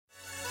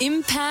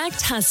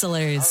Impact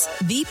Hustlers,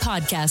 the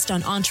podcast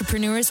on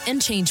entrepreneurs and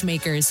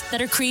changemakers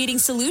that are creating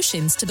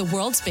solutions to the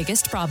world's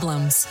biggest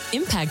problems.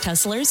 Impact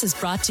Hustlers is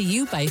brought to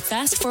you by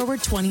Fast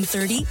Forward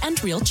 2030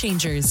 and Real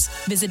Changers.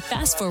 Visit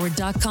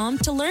fastforward.com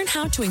to learn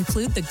how to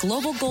include the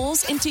global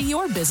goals into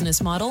your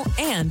business model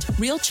and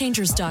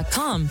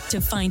realchangers.com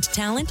to find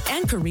talent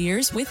and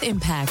careers with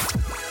impact.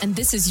 And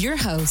this is your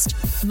host,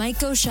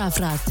 Maiko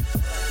Shafrat.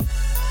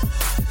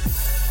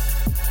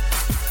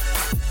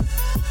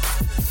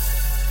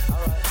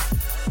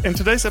 In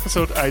today's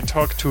episode, I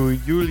talk to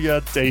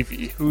Julia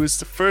Davey, who is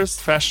the first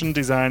fashion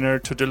designer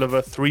to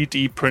deliver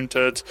 3D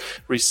printed,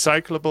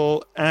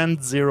 recyclable,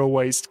 and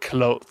zero-waste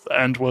clothes,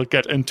 and we'll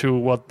get into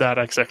what that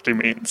exactly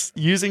means.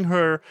 Using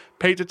her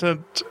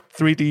patented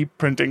 3D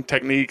printing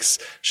techniques,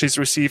 she's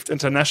received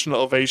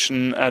international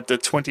ovation at the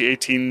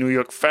 2018 New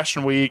York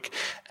Fashion Week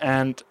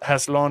and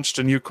has launched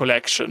a new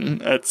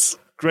collection. It's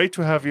great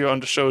to have you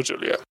on the show,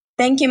 Julia.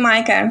 Thank you,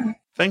 Micah.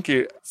 Thank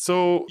you.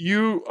 So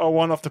you are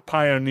one of the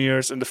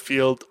pioneers in the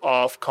field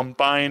of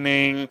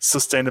combining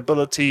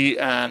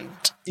sustainability and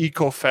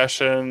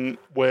eco-fashion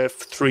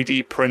with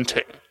 3D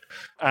printing.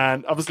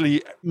 And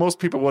obviously, most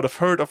people would have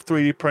heard of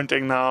 3D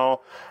printing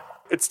now.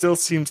 It still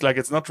seems like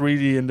it's not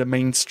really in the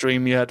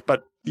mainstream yet,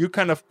 but you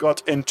kind of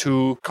got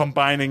into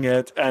combining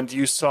it and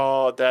you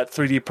saw that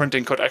 3D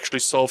printing could actually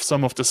solve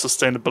some of the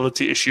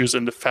sustainability issues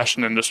in the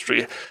fashion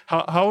industry.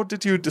 How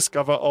did you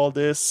discover all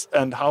this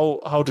and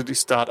how did you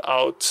start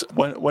out?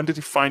 When did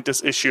you find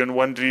this issue and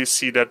when did you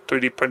see that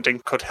 3D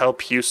printing could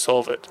help you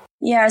solve it?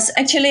 Yes,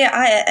 actually,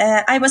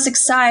 I was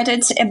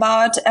excited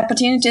about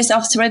opportunities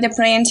of 3D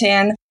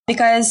printing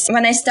because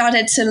when I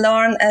started to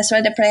learn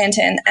 3D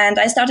printing, and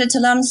I started to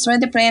learn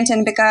 3D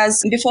printing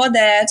because before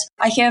that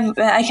I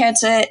had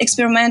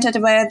experimented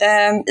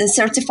with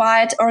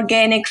certified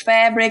organic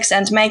fabrics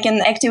and making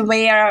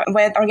activewear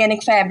with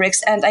organic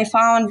fabrics, and I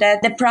found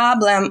that the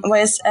problem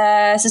with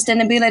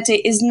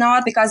sustainability is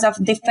not because of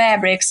the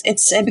fabrics,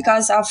 it's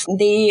because of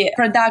the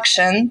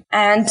production.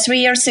 And 3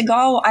 years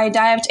ago, I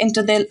dived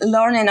into the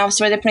learning of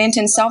 3D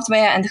printing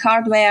software and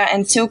hardware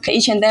and took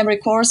each and every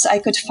course I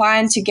could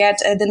find to get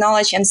the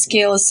knowledge and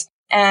skills.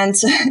 And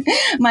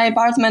my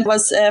apartment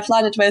was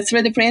flooded with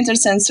 3D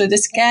printers and 3D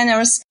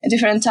scanners,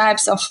 different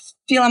types of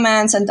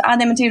filaments and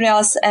other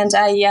materials, and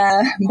I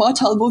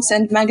bought all books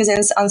and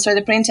magazines on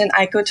 3D printing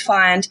I could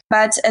find.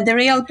 But the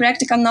real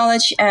practical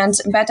knowledge and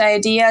better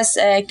ideas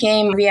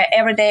came via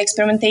everyday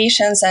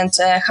experimentations and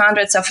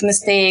hundreds of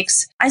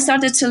mistakes. I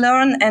started to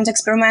learn and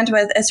experiment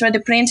with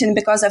 3D printing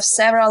because of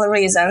several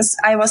reasons.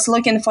 I was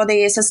looking for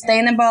the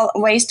sustainable,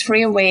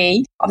 waste-free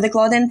way of the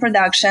clothing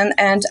production,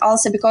 and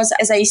also because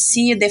as I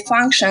see the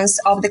functions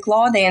of the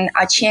clothing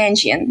are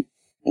changing.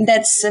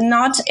 That's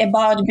not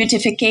about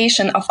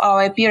beautification of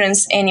our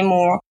appearance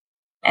anymore.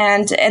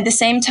 And at the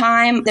same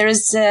time, there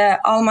is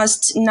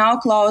almost no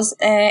clothes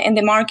in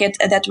the market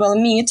that will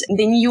meet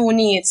the new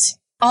needs.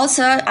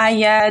 Also,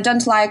 I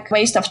don't like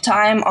waste of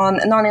time on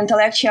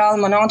non-intellectual,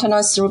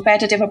 monotonous,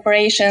 repetitive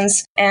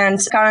operations and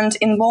current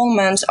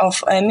involvement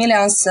of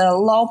millions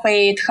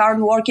low-paid,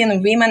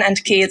 hard-working women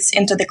and kids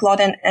into the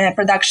clothing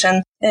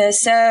production.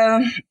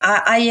 So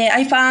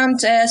I found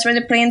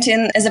 3D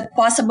printing as a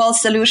possible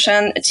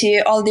solution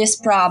to all these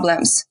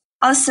problems.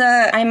 Also,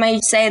 I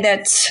may say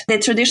that the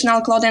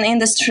traditional clothing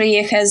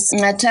industry has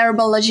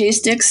terrible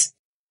logistics.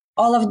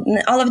 All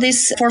of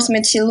this forced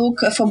me to look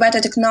for better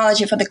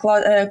technology for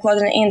the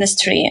clothing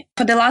industry.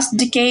 For the last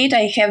decade,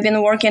 I have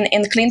been working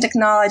in clean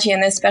technology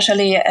and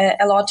especially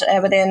a lot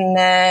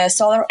within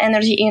solar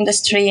energy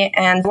industry,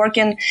 and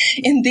working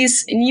in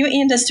this new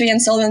industry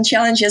and solving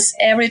challenges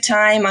every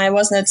time. I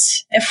was not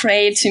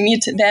afraid to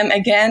meet them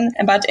again,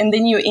 but in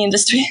the new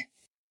industry.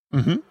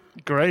 Mm-hmm.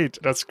 Great.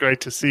 That's great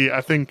to see.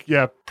 I think,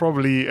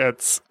 probably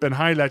it's been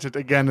highlighted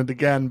again and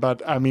again,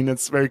 but I mean,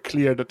 it's very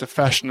clear that the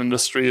fashion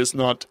industry is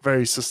not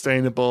very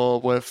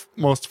sustainable, with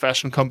most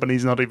fashion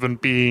companies not even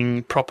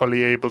being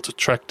properly able to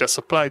track their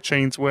supply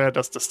chains. Where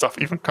does the stuff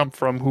even come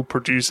from? Who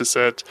produces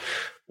it?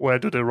 Where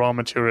do the raw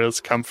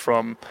materials come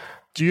from?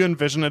 Do you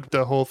envision that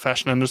the whole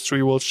fashion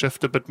industry will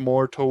shift a bit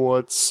more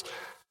towards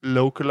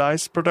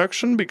localized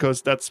production?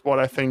 Because that's what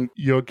I think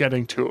you're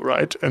getting to,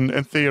 right? And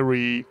in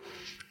theory,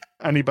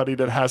 anybody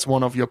that has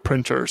one of your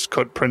printers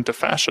could print a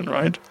fashion,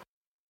 right?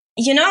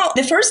 You know,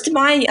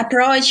 my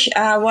approach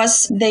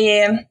was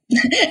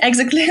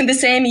exactly the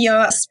same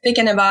you're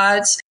speaking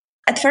about.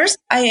 At first,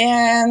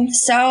 I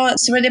saw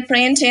 3D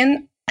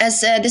printing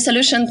as the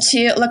solution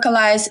to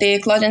localize the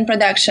clothing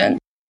production.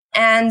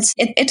 And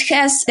it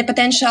has the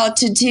potential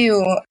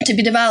to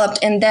be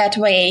developed in that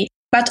way.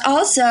 But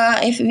also,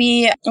 if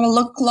we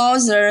look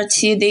closer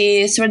to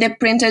the 3D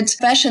printed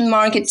fashion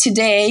market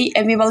today,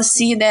 we will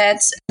see that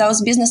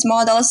those business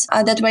models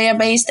that were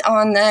based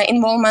on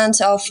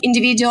involvement of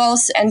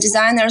individuals and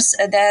designers,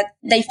 that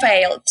they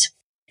failed.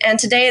 And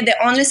today,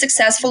 the only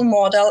successful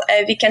model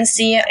we can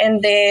see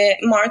in the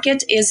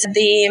market is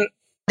the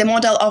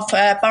model of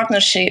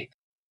partnership.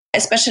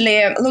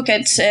 Especially look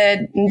at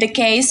the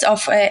case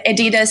of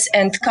Adidas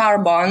and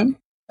Carbon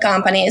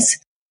companies.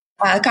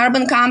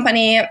 Carbon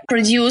company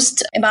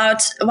produced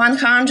about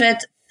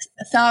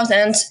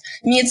 100,000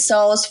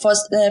 midsoles for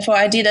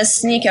Adidas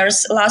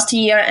sneakers last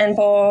year, and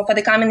for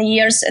the coming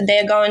years,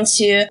 they're going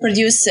to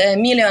produce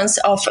millions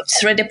of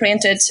 3D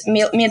printed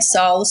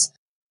midsoles.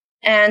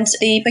 And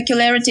the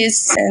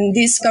peculiarities in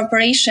this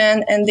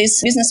corporation and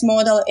this business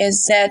model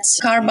is that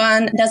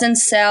Carbon doesn't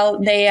sell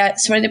their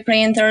 3D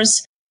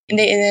printers.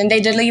 They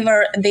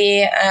deliver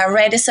the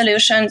ready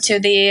solution to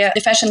the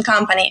fashion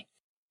company.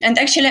 And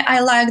actually, I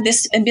like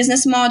this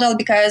business model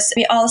because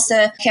we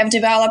also have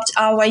developed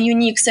our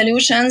unique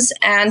solutions.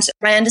 And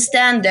I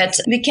understand that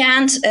we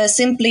can't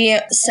simply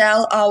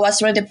sell our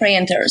 3D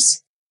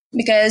printers,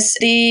 because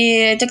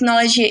the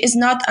technology is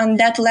not on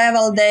that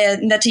level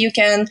that you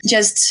can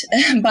just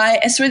buy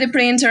a 3D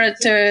printer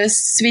to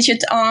switch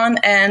it on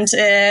and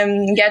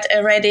get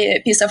a ready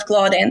piece of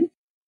clothing.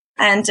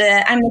 And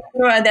I'm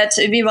sure that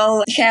we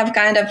will have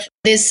kind of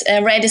this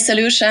ready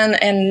solution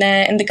in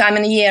the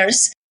coming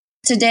years.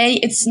 Today,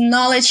 it's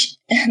knowledge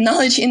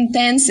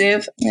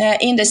intensive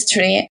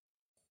industry.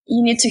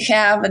 You need to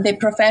have the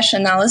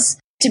professionals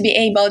to be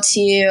able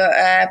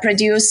to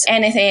produce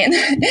anything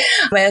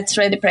with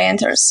 3D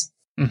printers.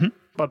 Mm-hmm.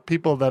 But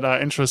people that are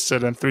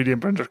interested in 3D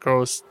printer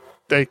codes,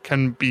 they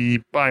can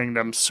be buying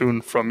them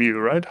soon from you,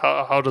 right?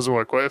 How does it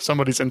work? Well, if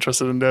somebody's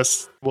interested in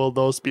this, will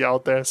those be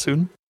out there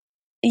soon?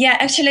 Yeah,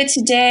 actually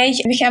today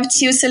we have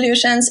 2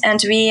 solutions,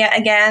 and we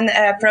again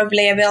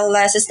probably will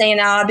sustain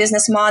our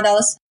business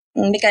models,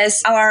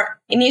 because our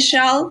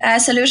initial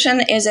solution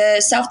is a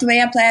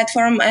software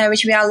platform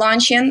which we are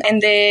launching in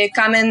the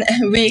coming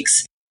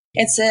weeks.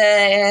 It's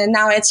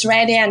now it's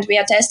ready and we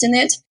are testing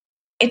it.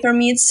 It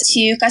permits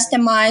to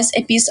customize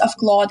a piece of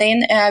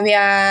clothing.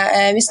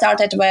 We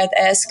started with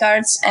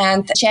skirts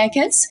and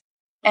jackets,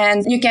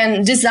 and you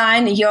can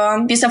design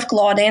your piece of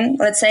clothing.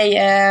 Let's say,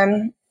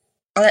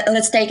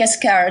 let's take a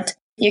skirt.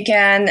 You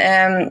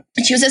can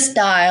choose a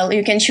style.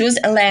 You can choose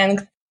a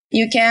length.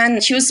 You can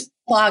choose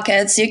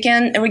pockets. You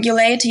can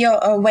regulate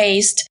your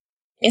waist.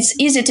 It's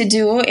easy to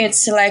do.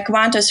 It's like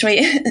 1 to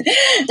 3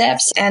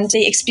 steps, and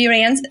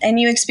a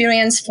new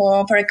experience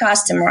for a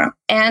customer.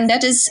 And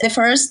that is the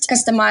first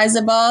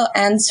customizable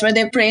and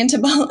 3D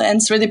printable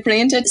and 3D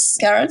printed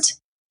skirt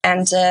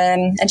and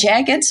a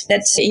jacket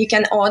that you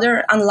can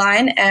order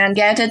online and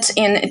get it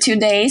in 2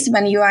 days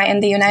when you are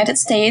in the United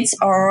States,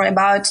 or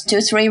about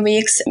 2-3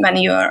 weeks when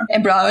you are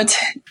abroad.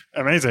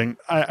 Amazing.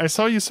 I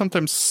saw you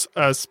sometimes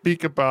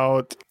speak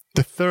about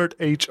the third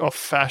age of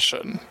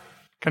fashion.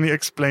 Can you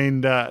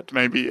explain that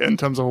maybe in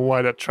terms of a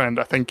wider trend?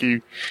 I think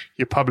you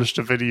published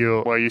a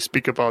video where you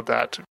speak about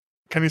that.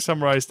 Can you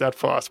summarize that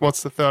for us?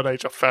 What's the third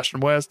age of fashion?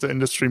 Where's the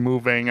industry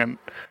moving, and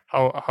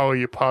how are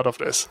you part of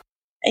this?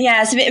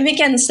 Yes, we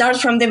can start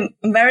from the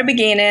very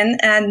beginning.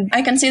 And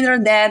I consider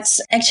that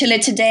actually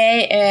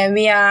today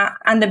we are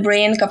on the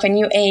brink of a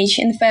new age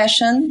in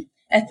fashion,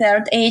 a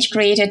third age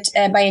created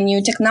by a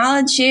new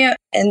technology.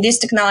 And this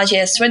technology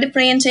is 3D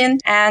printing.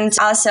 And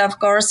also, of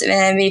course,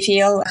 we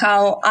feel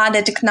how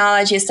other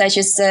technologies such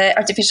as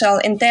artificial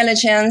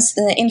intelligence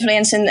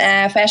influencing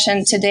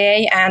fashion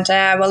today, and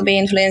will be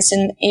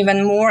influencing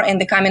even more in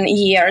the coming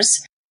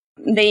years.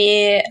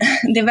 The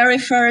very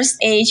first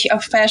age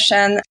of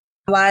fashion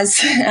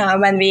was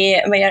when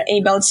we were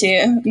able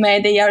to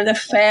make the yard of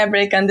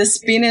fabric and the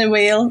spinning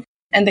wheel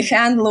and the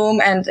hand loom,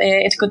 and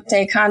it could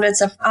take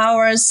hundreds of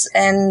hours.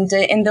 And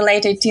in the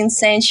late 18th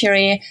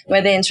century,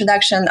 with the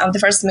introduction of the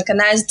first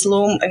mechanized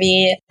loom,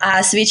 we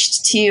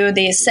switched to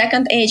the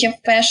second age of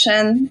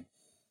fashion.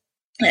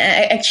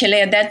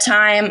 Actually, at that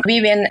time,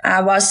 weaving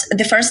was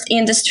the first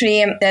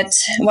industry that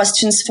was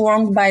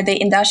transformed by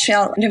the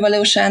Industrial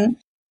Revolution,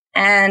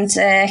 and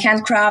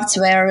handcrafts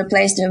were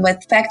replaced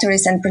with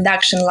factories and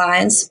production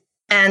lines.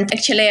 And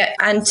actually,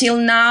 until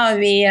now,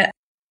 we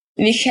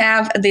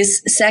have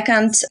this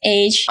second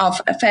age of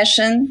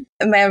fashion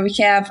where we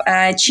have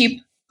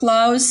cheap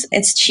clothes.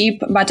 It's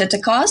cheap, but at a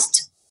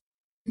cost,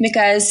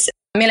 because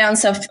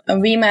millions of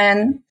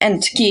women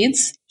and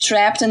kids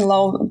trapped in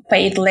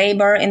low-paid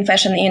labor in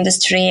fashion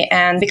industry,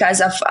 and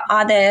because of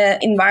other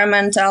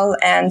environmental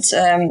and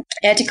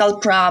ethical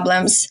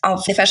problems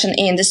of the fashion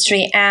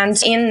industry.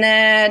 And in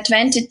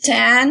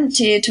 2010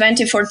 to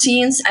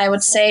 2014, I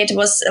would say it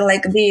was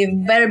like the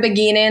very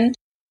beginning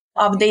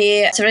of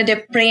the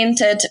 3D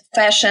printed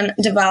fashion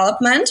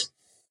development.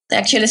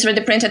 Actually,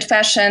 3D printed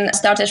fashion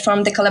started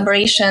from the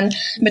collaboration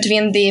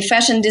between the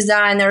fashion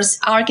designers,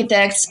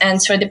 architects, and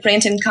 3D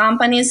printing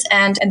companies.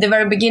 And at the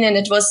very beginning,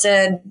 it was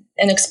an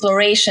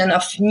exploration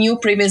of new,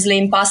 previously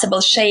impossible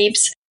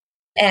shapes.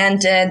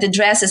 And the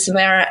dresses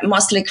were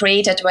mostly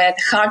created with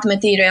hard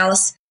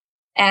materials.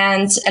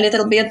 And a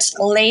little bit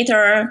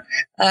later,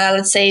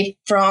 let's say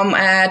from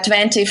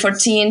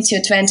 2014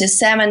 to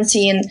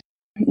 2017,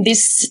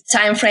 this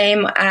time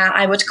frame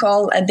I would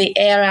call the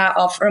era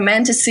of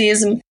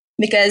romanticism,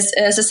 because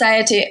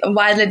society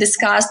widely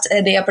discussed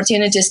the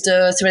opportunities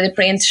to 3D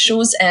print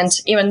shoes and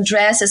even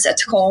dresses at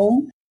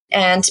home.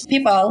 And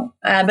people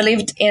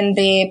believed in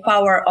the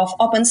power of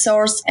open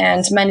source,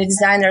 and many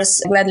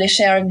designers gladly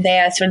shared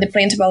their 3D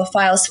printable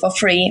files for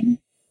free.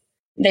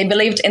 They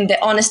believed in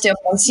the honesty of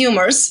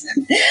consumers.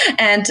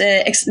 And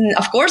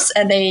of course,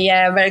 they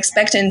were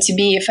expecting to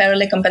be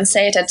fairly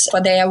compensated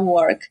for their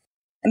work.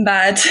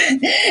 But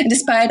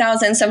despite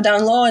thousands of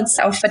downloads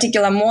of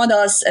particular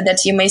models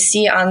that you may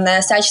see on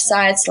such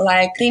sites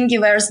like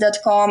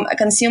thingiverse.com,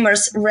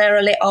 consumers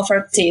rarely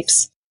offered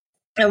tips.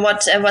 And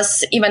what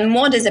was even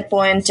more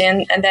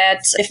disappointing,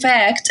 that the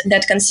fact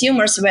that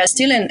consumers were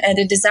stealing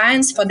the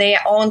designs for their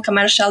own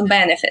commercial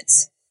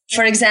benefits.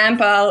 For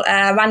example,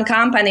 one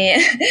company,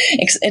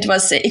 it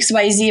was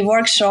XYZ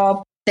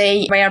Workshop.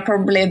 They were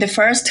probably the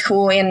first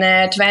who in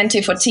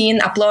 2014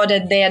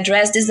 uploaded their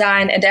dress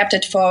design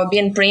adapted for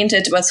being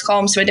printed with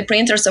home 3D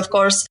printers. Of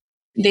course,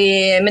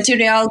 the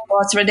material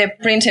for 3D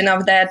printing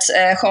of that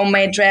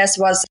homemade dress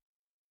was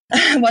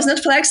not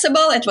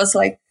flexible. It was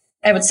like,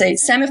 I would say,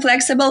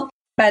 semi-flexible.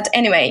 But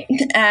anyway,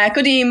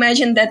 could you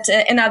imagine that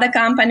another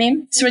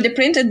company 3D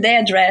printed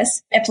their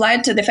dress,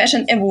 applied to the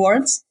fashion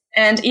awards,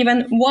 and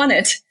even won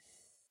it?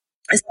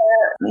 So,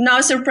 no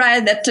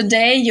surprise that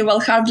today you will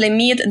hardly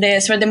meet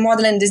the 3D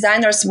modeling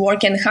designers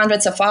working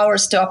hundreds of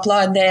hours to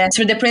upload their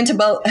 3D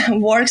printable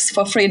works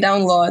for free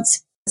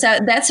downloads. So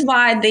that's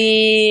why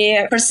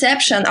the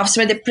perception of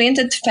 3D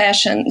printed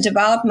fashion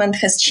development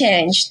has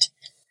changed.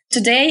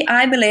 Today,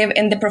 I believe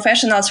in the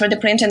professional 3D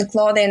printed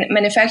clothing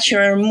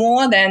manufacturer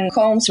more than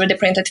home 3D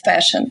printed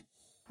fashion.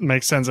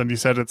 Makes sense. And you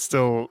said it's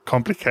still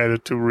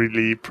complicated to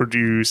really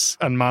produce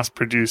and mass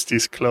produce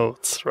these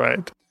clothes,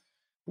 right?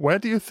 Where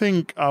do you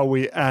think are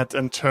we at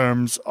in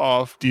terms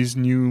of these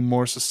new,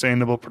 more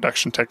sustainable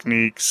production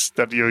techniques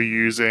that you're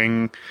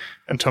using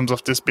in terms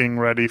of this being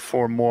ready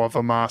for more of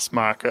a mass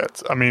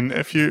market? I mean,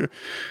 if you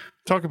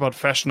talk about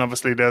fashion,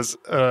 obviously there's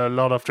a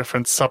lot of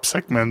different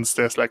subsegments.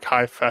 There's like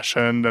high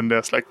fashion, then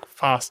there's like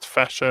fast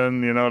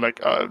fashion,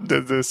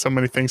 there's so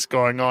many things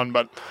going on,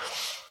 but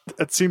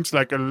it seems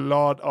like a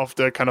lot of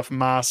the kind of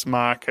mass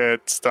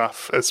market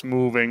stuff is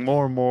moving.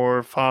 More and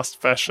more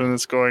fast fashion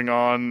is going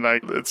on.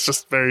 Like, it's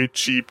just very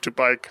cheap to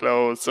buy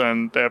clothes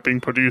and they're being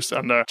produced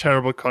under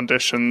terrible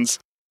conditions.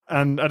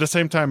 And at the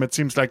same time, it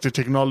seems like the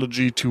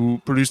technology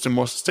to produce them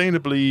more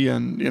sustainably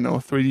and,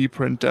 3D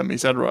print them,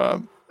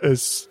 etc.,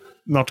 is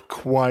not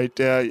quite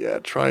there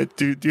yet, right?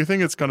 Do you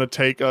think it's going to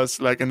take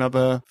us like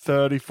another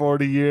 30,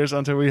 40 years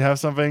until we have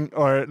something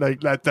or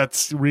like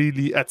that's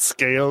really at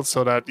scale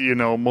so that,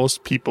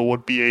 most people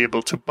would be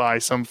able to buy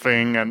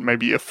something and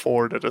maybe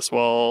afford it as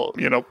well,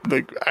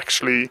 like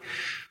actually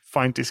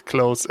find these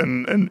clothes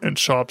in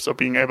shops or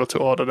being able to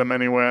order them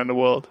anywhere in the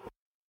world?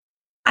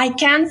 I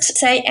can't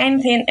say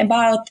anything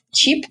about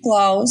cheap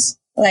clothes,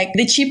 like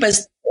the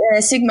cheapest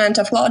segment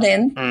of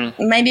clothing.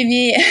 Maybe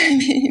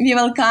we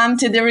will come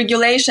to the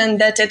regulation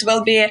that it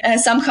will be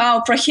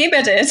somehow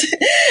prohibited,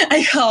 I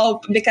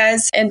hope,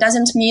 because it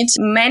doesn't meet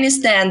many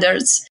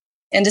standards.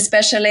 And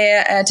especially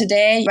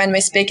today, when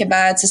we speak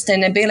about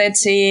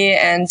sustainability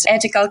and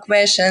ethical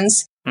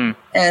questions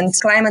and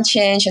climate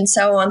change and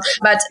so on.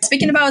 But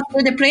speaking about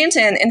 3D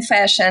printing in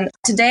fashion,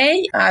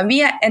 today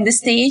we are at the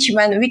stage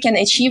when we can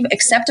achieve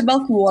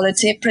acceptable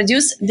quality,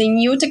 produce the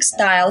new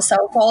textile,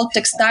 so-called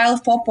textile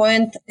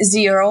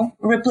 4.0,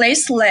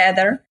 replace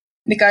leather.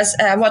 Because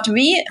what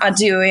we are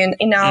doing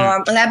in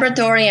our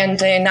laboratory and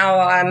in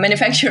our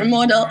manufacturing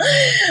model,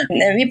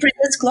 we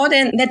produce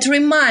clothing that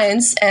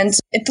reminds, and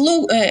it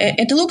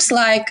looks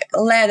like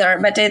leather,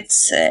 but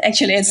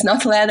it's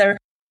not leather.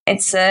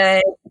 It's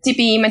a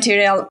TPE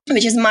material,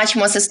 which is much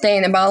more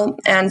sustainable,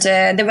 and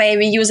the way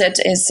we use it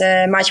is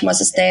much more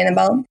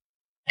sustainable.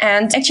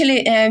 And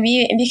actually,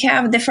 we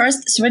have the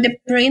first 3D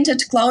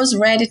printed clothes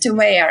ready to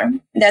wear.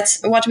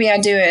 That's what we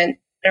are doing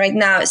right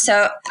now.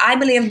 So I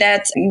believe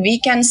that we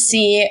can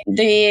see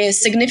the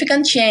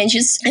significant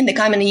changes in the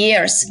coming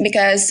years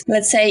because,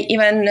 let's say,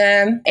 even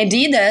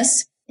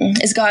Adidas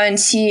is going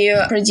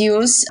to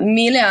produce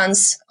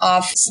millions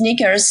of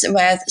sneakers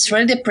with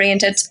 3D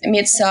printed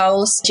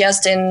midsoles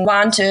just in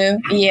 1-2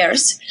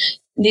 years,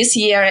 this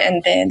year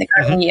and the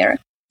current year.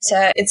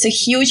 So it's a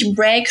huge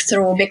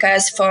breakthrough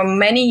because for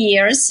many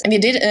years we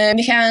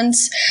haven't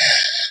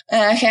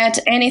had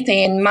anything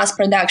in mass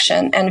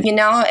production, and we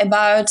know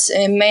about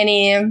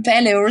many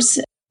failures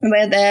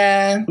with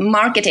the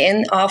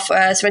marketing of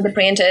 3D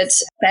printed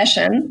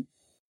fashion.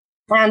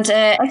 And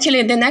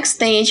actually, the next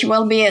stage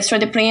will be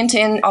 3D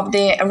printing of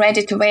the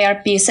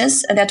ready-to-wear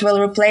pieces that will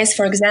replace,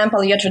 for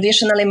example, your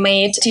traditionally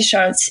made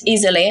T-shirts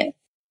easily.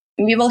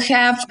 We will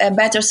have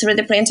better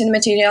 3D printing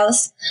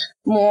materials,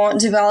 more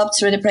developed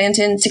 3D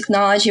printing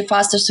technology,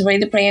 faster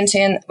 3D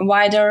printing,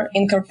 wider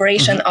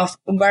incorporation of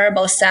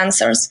wearable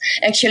sensors.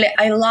 Actually,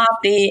 I love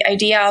the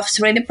idea of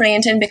 3D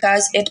printing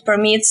because it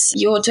permits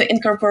you to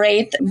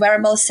incorporate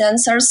wearable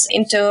sensors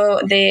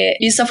into the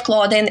piece of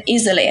clothing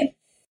easily.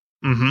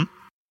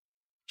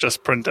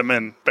 Just print them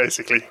in,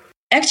 basically.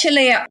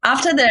 Actually,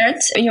 after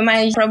that, you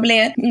might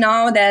probably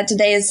know that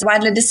there is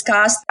widely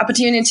discussed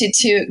opportunity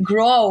to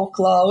grow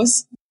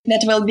clothes.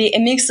 That will be a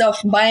mix of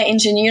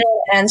bioengineering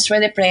and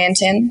 3D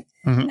printing,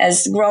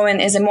 as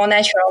growing is a more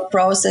natural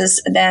process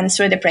than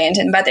 3D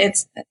printing. But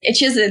it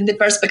is the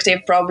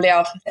perspective probably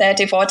of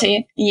 30,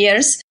 40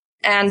 years.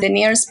 And the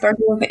nearest proof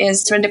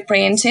is 3D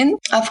printing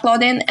of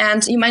clothing.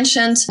 And you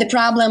mentioned the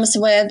problems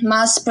with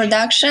mass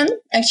production.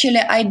 Actually,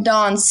 I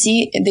don't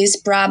see this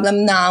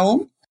problem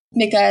now,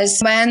 because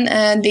when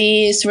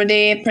the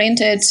 3D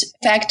printed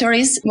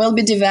factories will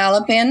be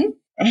developing,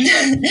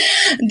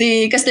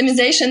 the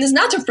customization is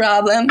not a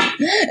problem.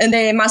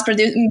 The mass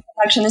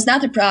production is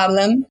not a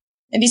problem.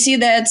 We see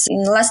that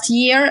last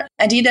year,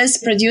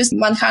 Adidas produced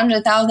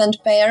 100,000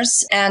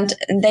 pairs, and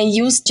they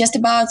used just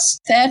about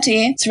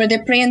 30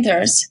 3D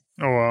printers.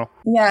 Oh, wow.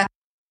 Yeah.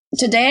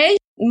 Today,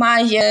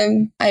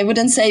 my, I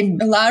wouldn't say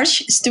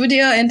large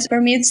studio, it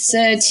permits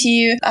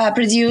to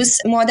produce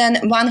more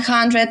than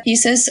 100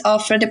 pieces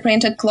of 3D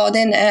printed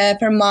clothing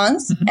per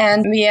month. Mm-hmm.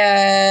 And we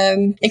are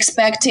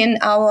expecting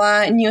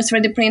our new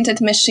 3D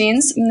printed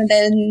machines.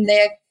 Then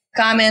they're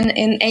coming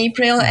in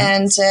April,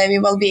 and we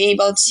will be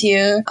able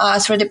to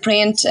 3D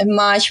print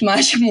much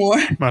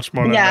more. Much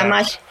more than yeah, that.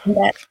 much than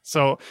that.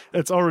 So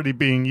it's already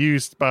being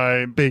used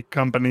by big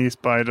companies,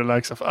 by the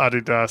likes of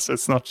Adidas.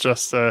 It's not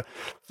just a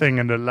thing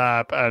in the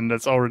lab, and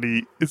it's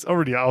already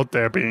out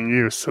there being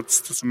used.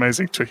 It's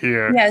amazing to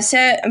hear. Yeah,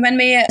 so when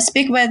we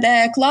speak with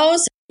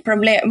clothes,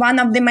 probably one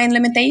of the main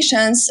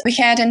limitations we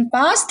had in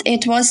past,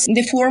 it was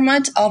the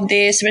format of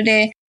the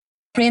 3D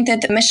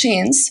printed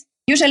machines.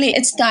 Usually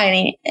it's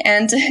tiny,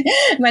 and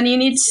when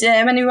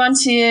you want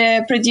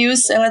to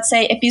produce, let's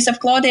say, a piece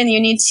of clothing,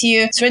 you need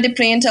to 3D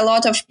print a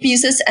lot of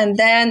pieces and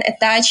then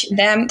attach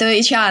them to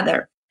each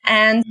other.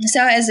 And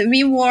so as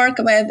we work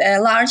with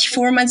large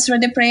format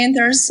 3D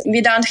printers,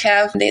 we don't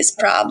have this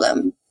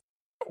problem.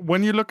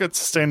 When you look at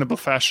sustainable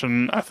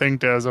fashion, I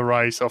think there's a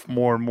rise of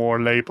more and more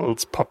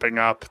labels popping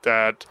up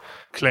that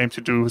claim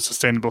to do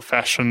sustainable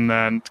fashion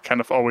and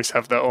kind of always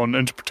have their own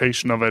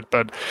interpretation of it.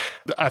 But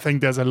I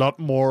think there's a lot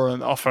more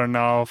on offer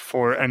now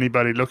for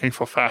anybody looking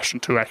for fashion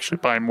to actually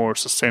buy more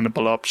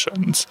sustainable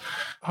options.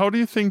 How do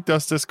you think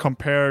does this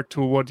compare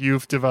to what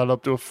you've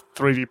developed with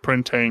 3D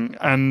printing,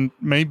 and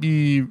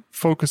maybe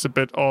focus a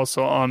bit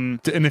also on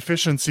the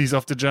inefficiencies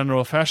of the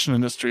general fashion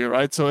industry,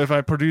 right? So if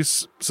I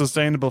produce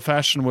sustainable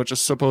fashion, which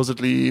is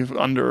supposedly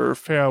under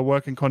fair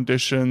working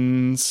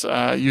conditions,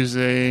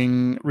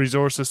 using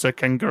resources that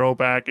can grow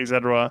back,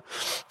 etc.,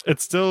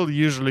 it's still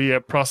usually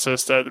a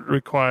process that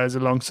requires a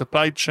long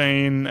supply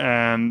chain,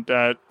 and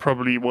that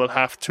probably will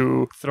have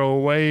to throw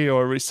away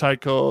or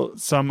recycle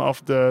some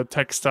of the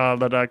textile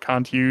that I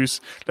can't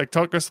use. Like,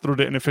 talk us through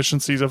the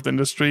inefficiencies of the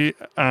industry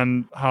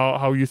and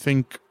how you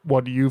think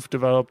what you've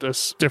developed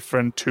is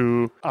different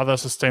to other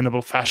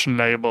sustainable fashion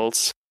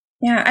labels.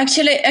 Yeah,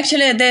 actually,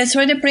 the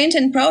 3D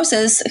printing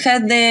process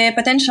had the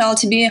potential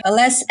to be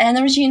less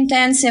energy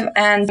intensive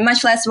and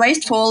much less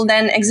wasteful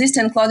than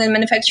existing clothing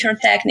manufacture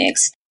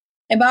techniques.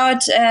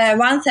 About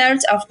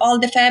 1/3 of all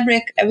the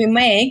fabric we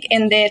make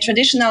in the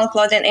traditional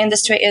clothing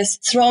industry is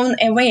thrown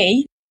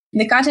away.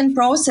 The cutting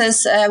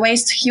process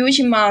wastes huge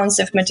amounts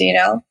of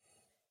material,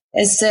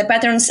 as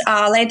patterns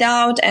are laid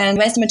out and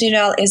waste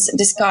material is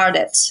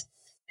discarded.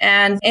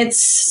 And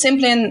it's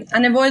simply an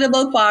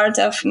unavoidable part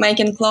of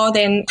making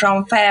clothing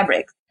from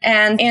fabric.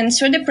 And in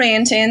 3D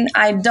printing,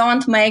 I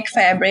don't make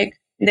fabric.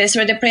 The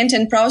 3D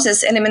printing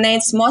process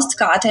eliminates most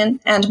cotton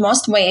and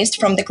most waste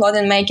from the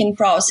clothing making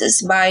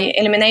process by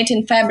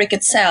eliminating fabric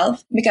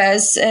itself,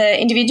 because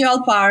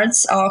individual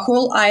parts or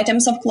whole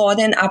items of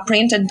clothing are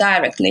printed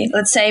directly.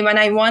 Let's say when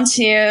I want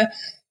to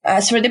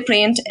 3D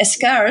print a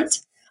skirt,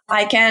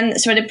 I can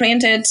 3D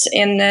print it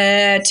in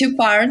 2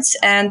 parts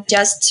and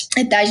just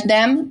attach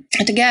them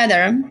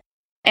together.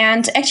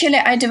 And actually,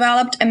 I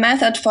developed a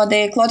method for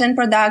the clothing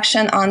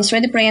production on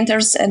 3D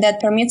printers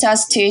that permits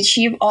us to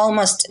achieve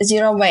almost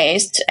zero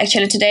waste.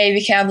 Actually, today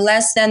we have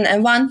less than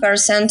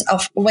 1%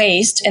 of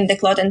waste in the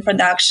clothing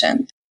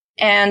production.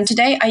 And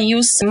today I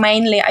use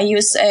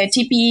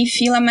TPE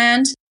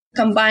filament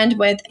combined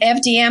with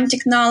FDM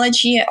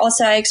technology.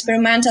 Also, I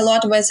experiment a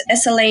lot with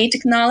SLA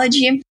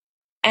technology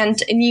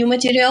and new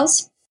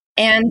materials.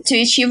 And to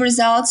achieve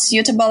results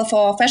suitable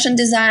for fashion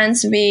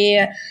designs,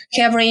 we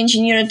have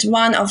re-engineered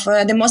one of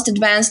the most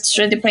advanced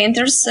 3D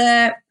printers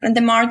in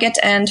the market,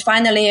 and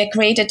finally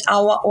created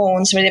our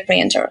own 3D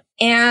printer.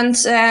 And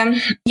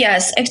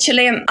yes,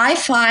 actually, I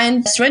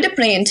find 3D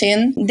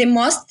printing the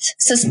most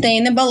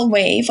sustainable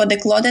way for the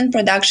clothing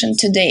production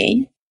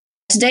today.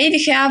 Today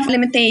we have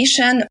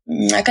limitation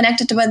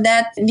connected with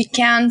that. We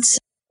can't,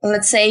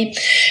 let's say,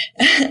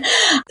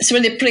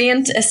 3D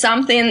print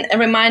something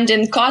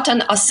reminding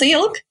cotton or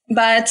silk.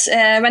 But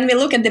when we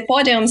look at the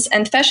podiums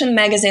and fashion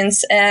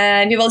magazines,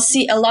 we will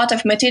see a lot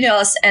of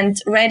materials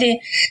and ready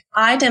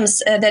items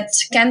that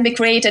can be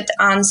created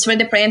on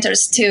 3D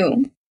printers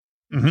too.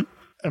 Mm-hmm.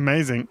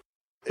 Amazing.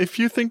 If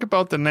you think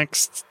about the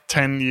next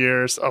 10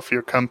 years of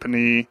your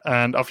company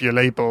and of your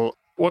label,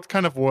 what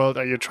kind of world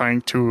are you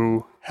trying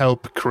to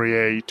help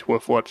create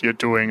with what you're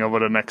doing over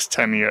the next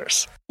 10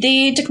 years?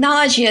 The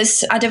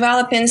technologies are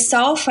developing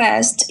so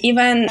fast.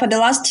 Even for the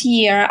last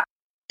year,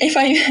 if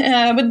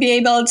I would be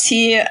able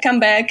to come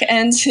back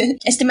and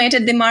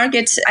estimated the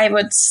market, I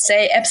would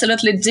say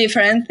absolutely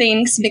different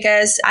things,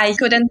 because I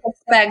couldn't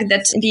expect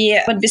that we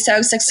would be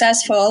so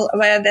successful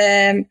with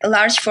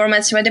large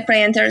format 3D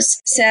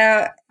printers.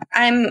 So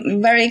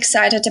I'm very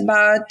excited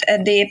about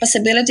the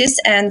possibilities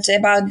and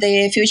about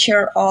the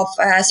future of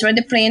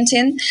 3D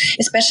printing,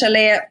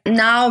 especially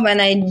now when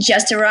I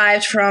just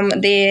arrived from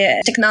the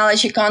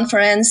technology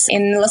conference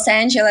in Los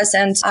Angeles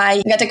and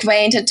I got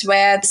acquainted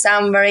with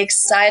some very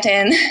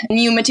exciting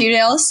new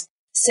materials.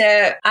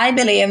 So I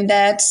believe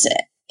that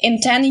in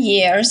 10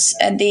 years,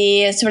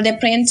 the 3D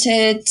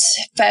printed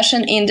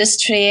fashion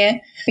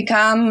industry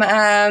become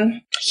a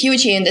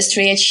huge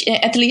industry.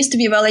 At least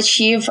we will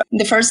achieve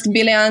the first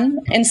billion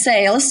in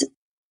sales.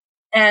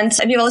 And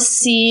we will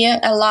see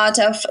a lot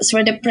of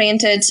 3D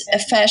printed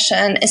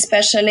fashion,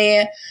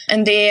 especially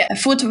in the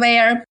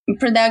footwear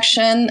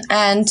production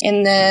and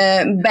in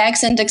the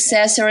bags and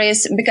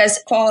accessories, because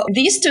for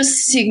these two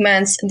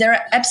segments, there are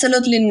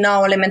absolutely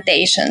no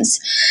limitations.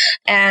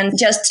 And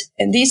just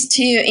these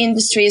two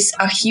industries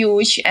are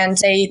huge, and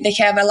they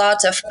have a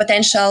lot of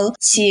potential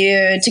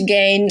to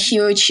gain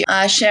huge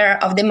share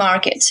of the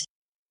market.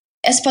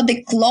 As for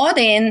the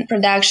clothing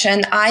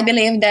production, I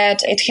believe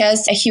that it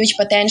has a huge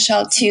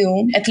potential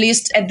too. At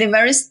least at the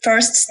very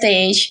first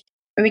stage,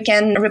 we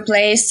can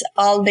replace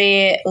all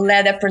the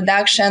leather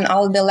production,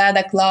 all the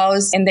leather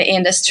clothes in the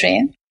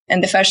industry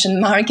and the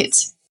fashion market.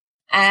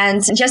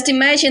 And just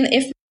imagine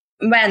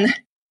when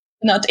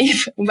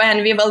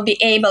we will be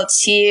able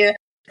to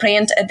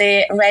print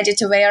the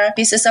ready-to-wear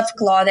pieces of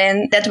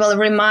clothing that will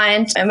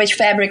which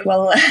fabric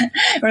will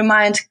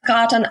remind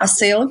cotton or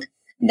silk.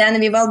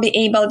 Then we will be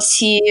able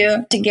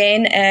to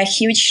gain a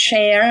huge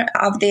share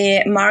of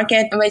the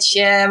market, which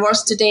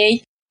was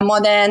today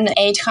more than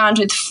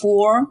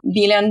 $804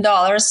 billion.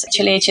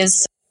 Actually, it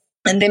is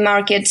the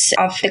market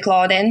of the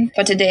clothing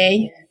for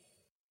today.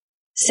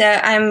 So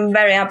I'm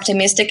very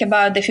optimistic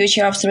about the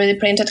future of 3D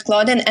printed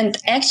clothing. And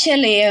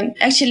actually,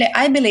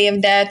 I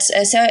believe that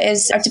so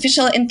is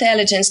artificial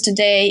intelligence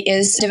today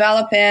is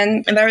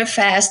developing very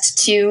fast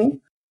too.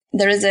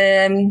 There is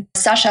a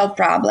social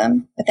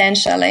problem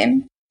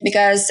potentially,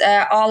 because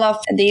all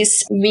of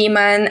these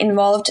women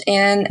involved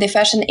in the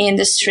fashion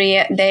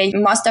industry,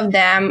 most of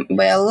them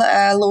will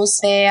lose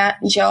their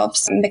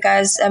jobs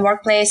because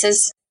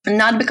workplaces,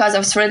 not because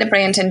of 3D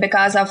printing,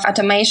 because of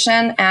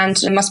automation,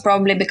 and most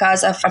probably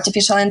because of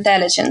artificial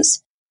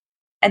intelligence.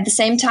 At the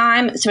same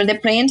time, 3D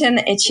printing,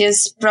 it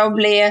is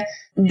probably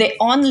the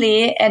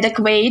only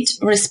adequate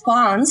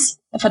response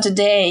for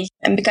today,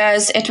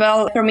 because it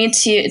will permit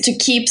to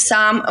keep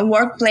some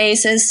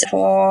workplaces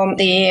for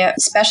the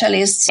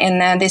specialists in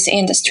this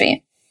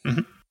industry.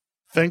 Mm-hmm.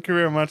 Thank you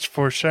very much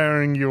for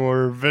sharing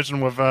your vision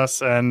with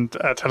us and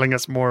telling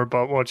us more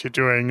about what you're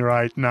doing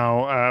right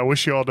now. I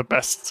wish you all the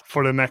best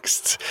for the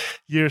next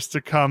years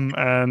to come,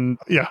 and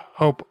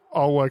hope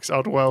all works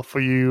out well for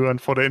you and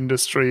for the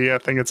industry. I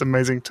think it's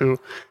amazing to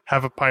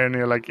have a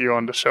pioneer like you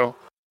on the show.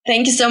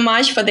 Thank you so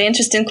much for the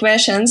interesting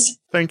questions.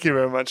 Thank you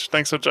very much.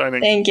 Thanks for joining.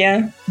 Thank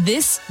you.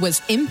 This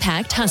was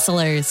Impact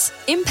Hustlers.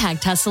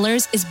 Impact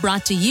Hustlers is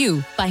brought to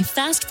you by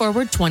Fast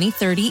Forward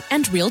 2030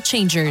 and Real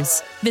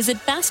Changers. Visit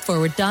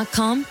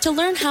fastforward.com to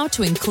learn how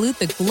to include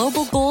the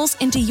global goals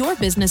into your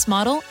business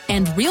model,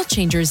 and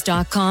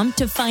realchangers.com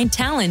to find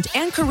talent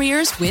and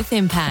careers with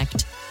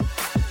impact.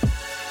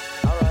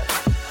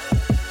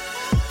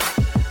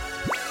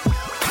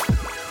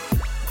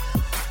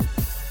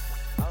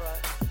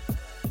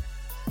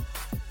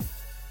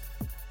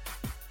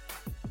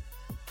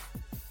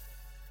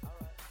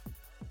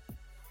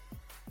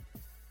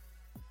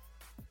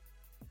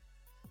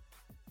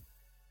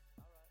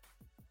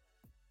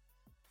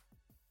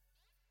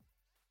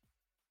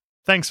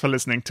 Thanks for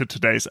listening to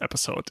today's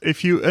episode.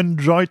 If you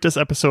enjoyed this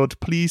episode,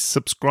 please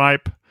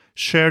subscribe,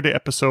 share the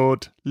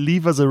episode,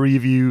 leave us a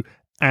review,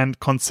 and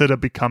consider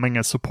becoming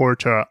a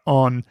supporter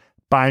on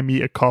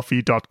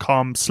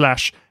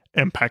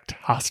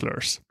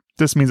buymeacoffee.com/impacthustlers.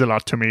 This means a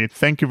lot to me.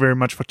 Thank you very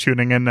much for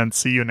tuning in, and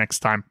see you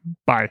next time.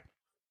 Bye.